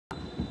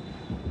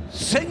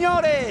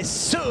Señores,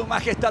 su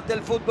majestad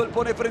del fútbol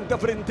pone frente a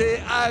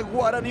frente a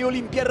Guaraní.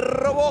 Olimpia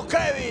robó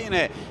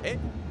Kevin.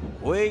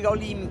 Juega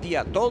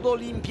Olimpia, todo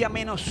Olimpia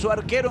menos su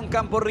arquero en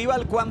campo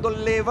rival cuando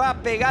le va a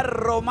pegar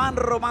Román.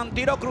 Román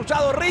tiró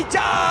cruzado,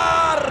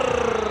 Richard.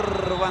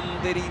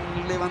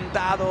 Banderín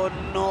levantado,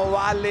 no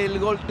vale el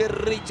gol de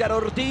Richard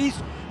Ortiz.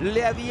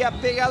 Le había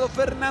pegado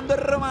Fernando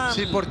Román.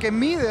 Sí, porque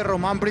mide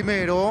Román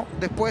primero,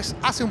 después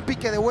hace un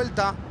pique de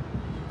vuelta.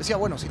 Decía,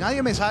 bueno, si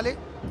nadie me sale,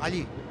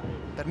 allí.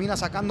 Termina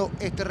sacando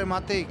este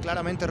remate y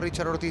claramente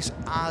Richard Ortiz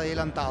ha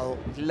adelantado.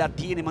 La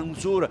tiene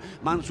Mansur.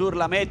 Mansur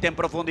la mete en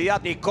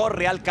profundidad y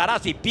corre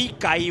Alcaraz y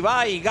pica y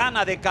va y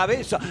gana de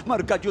cabeza.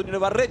 Marca Junior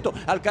Barreto.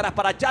 Alcaraz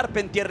para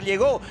Charpentier.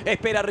 Llegó.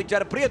 Espera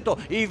Richard Prieto.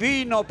 Y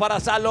vino para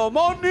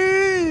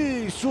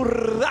Salomoni.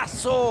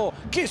 Zurdazo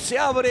que se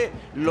abre.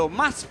 Lo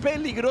más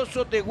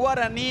peligroso de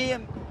Guaraní.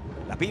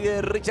 La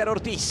pide Richard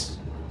Ortiz.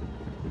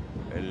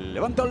 El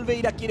levanta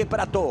Olveira. Quiere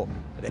Prato.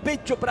 De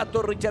pecho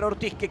Prato, Richard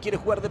Ortiz que quiere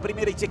jugar de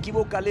primera y se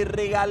equivoca, le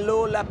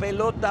regaló la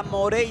pelota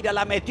Moreira,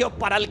 la metió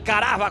para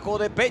Alcaraz, bajo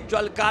de pecho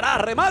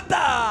Alcaraz,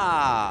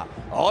 remata.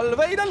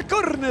 Olveira al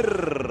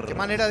córner. Qué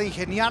manera de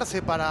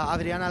ingeniarse para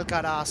Adrián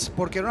Alcaraz,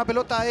 porque era una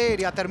pelota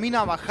aérea,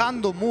 termina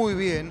bajando muy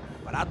bien.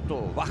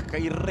 Prato baja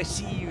y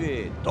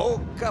recibe,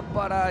 toca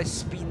para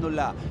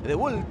Espínola, de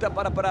vuelta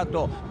para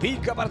Prato,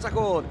 pica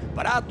Parzajuk,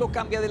 Prato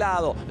cambia de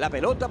lado, la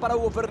pelota para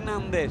Hugo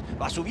Fernández,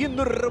 va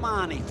subiendo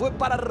Román y fue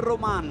para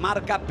Román,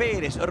 marca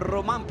Pérez,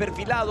 Román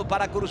perfilado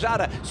para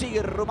cruzar,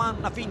 sigue Román,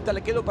 una finta,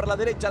 le quedó para la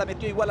derecha, la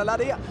metió igual al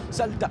área,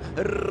 salta,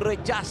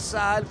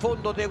 rechaza el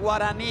fondo de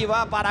Guaraní,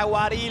 va para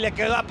Guarí, le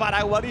queda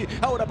para Guarí,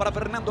 ahora para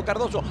Fernando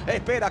Cardoso,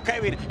 espera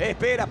Kevin,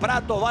 espera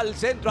Prato, va al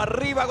centro,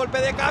 arriba,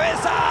 golpe de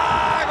cabeza,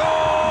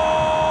 ¡gol!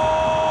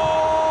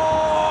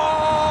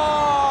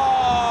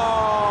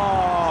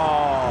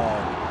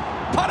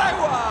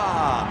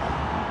 Paraguay.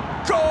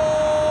 Gol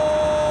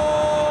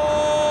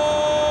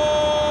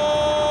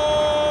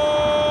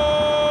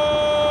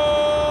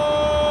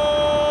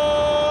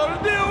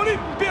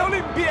de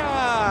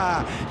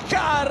Olimpia.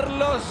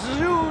 Carlos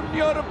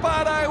Junior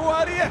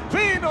Paraguay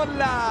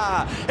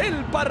Espínola.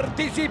 Él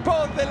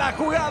participó de la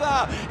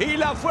jugada y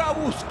la fue a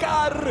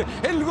buscar.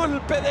 El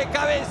golpe de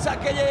cabeza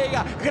que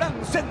llega.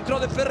 Gran centro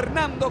de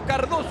Fernando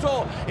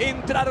Cardoso.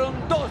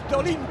 Entraron dos de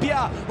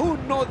Olimpia.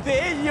 Uno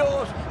de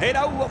ellos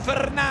era Hugo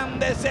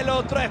Fernández. El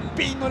otro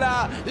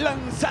Espínola.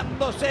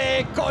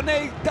 Lanzándose,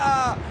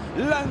 conecta.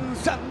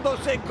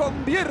 Lanzándose,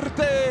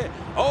 convierte.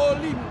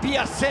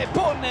 Olimpia se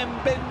pone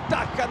en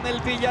ventaja en el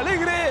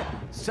Villalegre.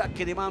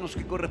 Saque de manos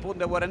que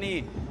corresponde a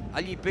Guaraní.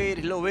 Allí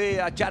Pérez lo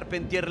ve a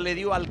Charpentier, le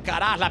dio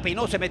Alcaraz, la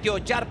peinó, se metió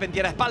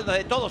Charpentier a espaldas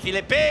de todos y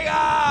le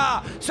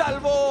pega.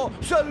 Salvó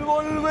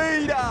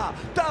Olveira,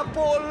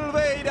 tapó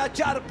Olveira,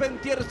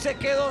 Charpentier se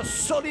quedó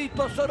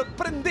solito,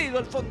 sorprendido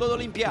el fondo de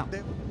Olimpia.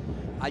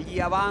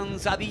 Allí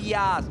avanza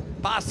Díaz,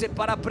 pase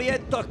para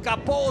Prieto,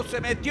 escapó, se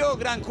metió,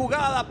 gran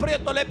jugada,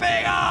 Prieto le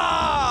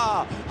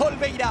pega.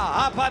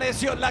 Olveira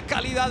apareció en la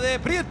calidad de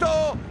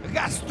Prieto.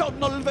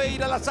 Gastón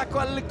Olveira la sacó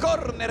al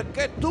córner.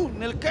 ¡Qué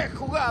túnel, qué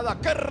jugada,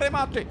 qué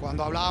remate!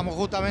 Cuando hablábamos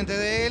justamente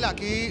de él,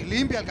 aquí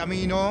limpia el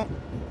camino.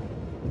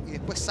 Y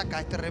después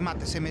saca este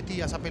remate, se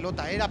metía esa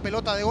pelota. Era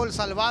pelota de gol,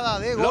 salvada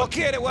de gol. Lo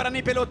quiere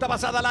Guaraní, pelota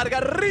pasada larga,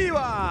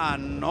 arriba.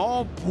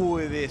 No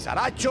puede,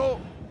 Saracho.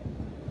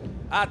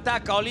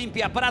 Ataca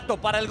Olimpia, Prato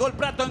para el gol,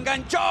 Prato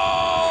enganchó.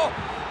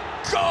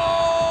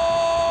 ¡Gol!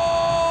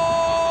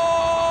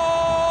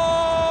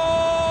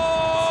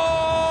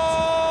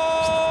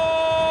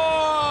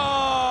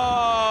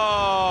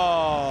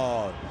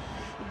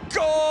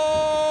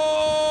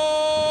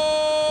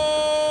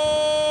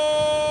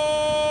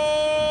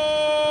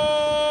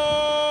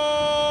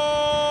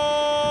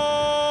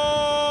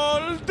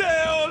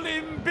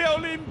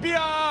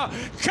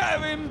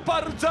 Kevin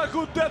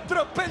Parzajuk de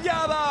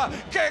atropellada.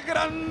 ¡Qué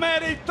gran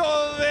mérito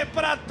de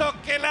Prato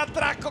que la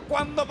trajo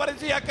cuando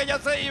parecía que ya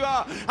se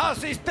iba!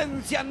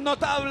 Asistencia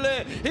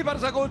notable. Y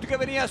Parzajuk que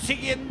venía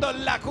siguiendo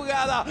la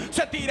jugada.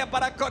 Se tira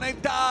para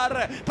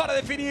conectar, para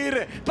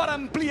definir, para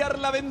ampliar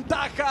la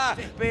ventaja.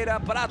 Espera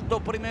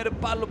Prato, primer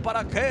palo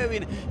para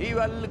Kevin.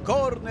 Iba al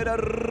córner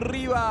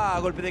arriba.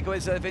 Golpe de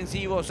cabeza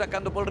defensivo,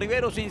 sacando por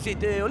Rivero. Se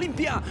insiste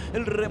Olimpia.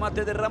 El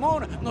remate de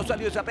Ramón. No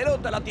salió esa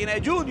pelota, la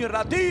tiene Junior,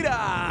 la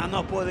tira.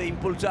 No puede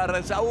impulsar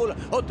Saúl.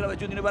 Otra vez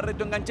Junior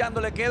Barreto enganchando,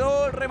 le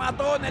quedó,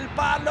 remató en el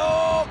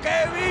palo.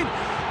 Kevin.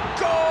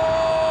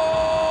 ¡Gol!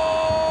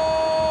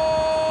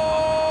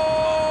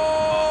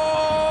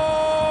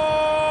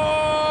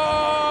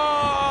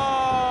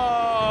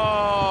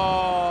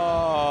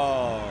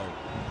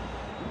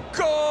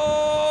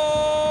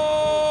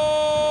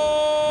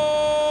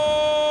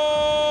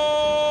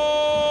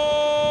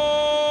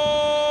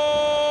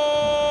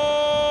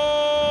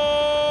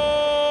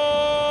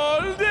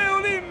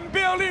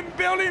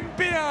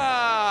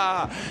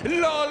 Olimpia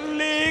lo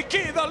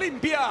liquida juega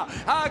Olimpia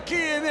aquí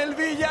en el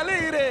Villa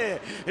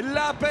Alegre.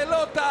 La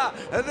pelota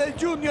de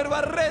Junior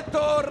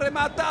Barreto,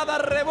 rematada,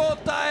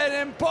 rebota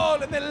en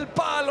el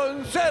palo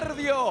en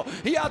Sergio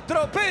y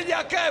atropella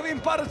a Kevin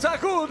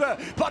Parzajuk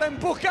para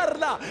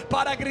empujarla,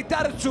 para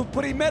gritar su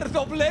primer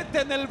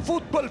doblete en el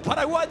fútbol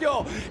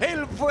paraguayo.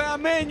 El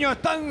flameño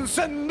está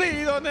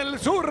encendido en el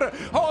sur.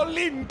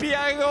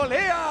 Olimpia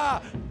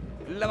golea.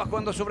 La va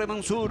jugando sobre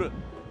Mansur.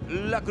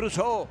 La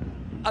cruzó.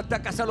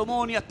 Ataca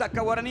Salomón y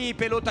ataca Guaraní.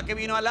 Pelota que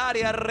vino al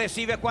área.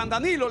 Recibe a Juan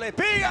Danilo. Le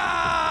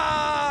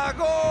pega.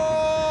 ¡Gol!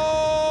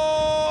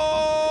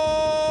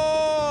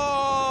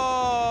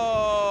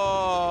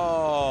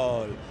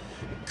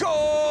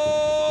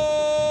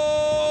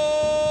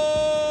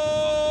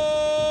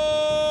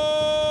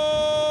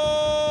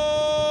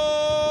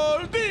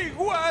 ¡Gol de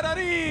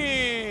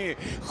Guaraní!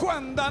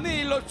 Juan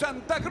Danilo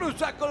Santa Cruz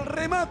sacó el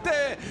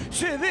remate,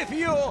 se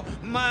desvió,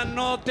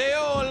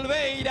 manoteó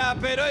Olveira,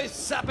 pero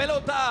esa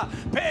pelota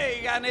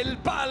pega en el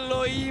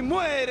palo y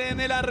muere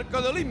en el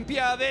arco de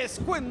Olimpia.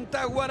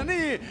 Descuenta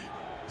Guaraní.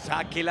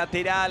 Saque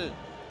lateral.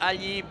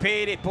 Allí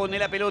Pérez pone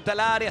la pelota al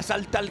área,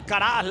 salta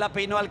Alcaraz, la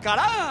peinó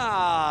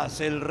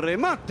Alcaraz. El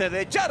remate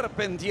de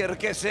Charpentier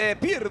que se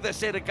pierde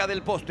cerca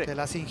del poste. Se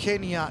las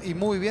ingenia y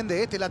muy bien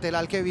de este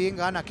lateral. Qué bien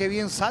gana, qué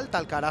bien salta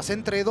Alcaraz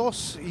entre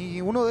dos. Y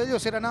uno de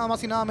ellos era nada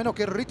más y nada menos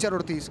que Richard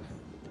Ortiz.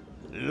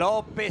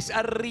 López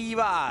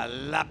arriba,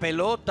 la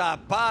pelota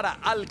para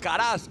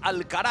Alcaraz.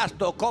 Alcaraz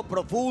tocó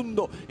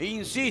profundo,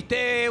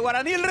 insiste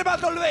Guaraní, el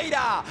remate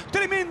Olveira.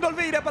 Tremendo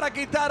Olveira para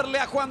quitarle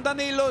a Juan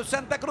Danilo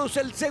Santa Cruz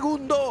el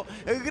segundo.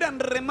 El gran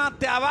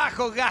remate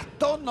abajo,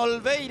 Gastón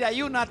Olveira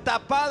y una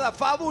tapada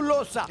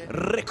fabulosa.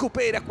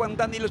 Recupera Juan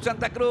Danilo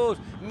Santa Cruz.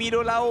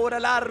 Miró la hora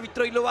el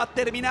árbitro y lo va a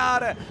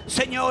terminar.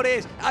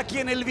 Señores, aquí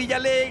en el Villa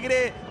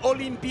Alegre,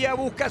 Olimpia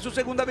busca su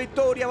segunda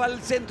victoria. Va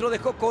al centro,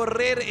 dejó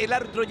correr. El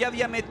árbitro ya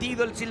había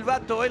metido el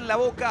silbato en la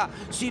boca.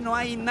 Si no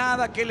hay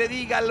nada que le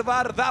diga al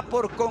VAR, da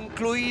por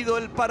concluido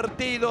el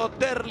partido.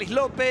 Derlis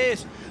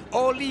López,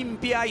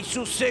 Olimpia y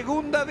su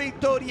segunda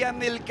victoria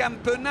en el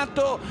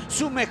campeonato,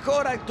 su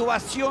mejor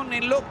actuación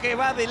en lo que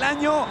va del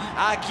año.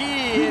 Aquí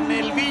en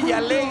el Villa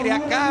Alegre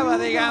acaba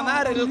de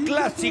ganar el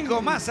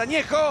clásico más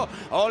añejo.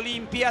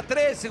 Olimpia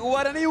 3,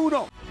 Guaraní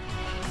 1.